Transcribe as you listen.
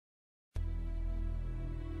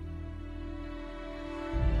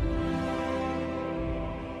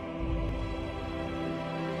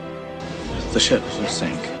The ship will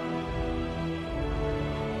sink.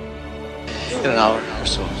 In an hour or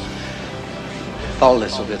so, all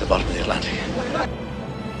this will be at the bottom of the Atlantic.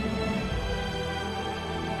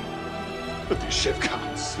 But the ship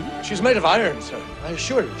can't sink. She's made of iron, sir. I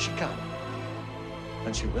assure you she can.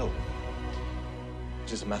 And she will.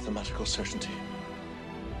 It is a mathematical certainty.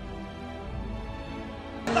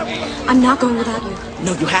 I'm not going without you.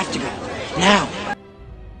 No, you have to go. Now.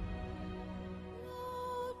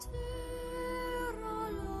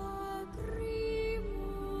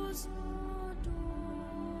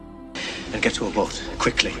 And get to a boat,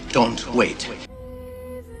 quickly. Don't wait.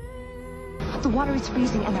 The water is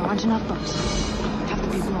freezing and there aren't enough boats. Half the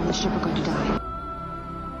people on the ship are going to die.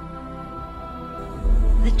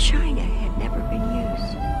 The china had never been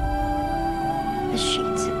used. The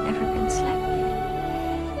sheets had never been slept in.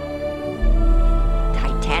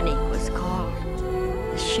 Titanic was called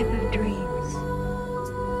the ship of dreams.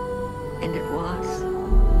 And it was.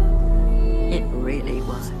 It really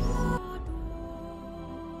was.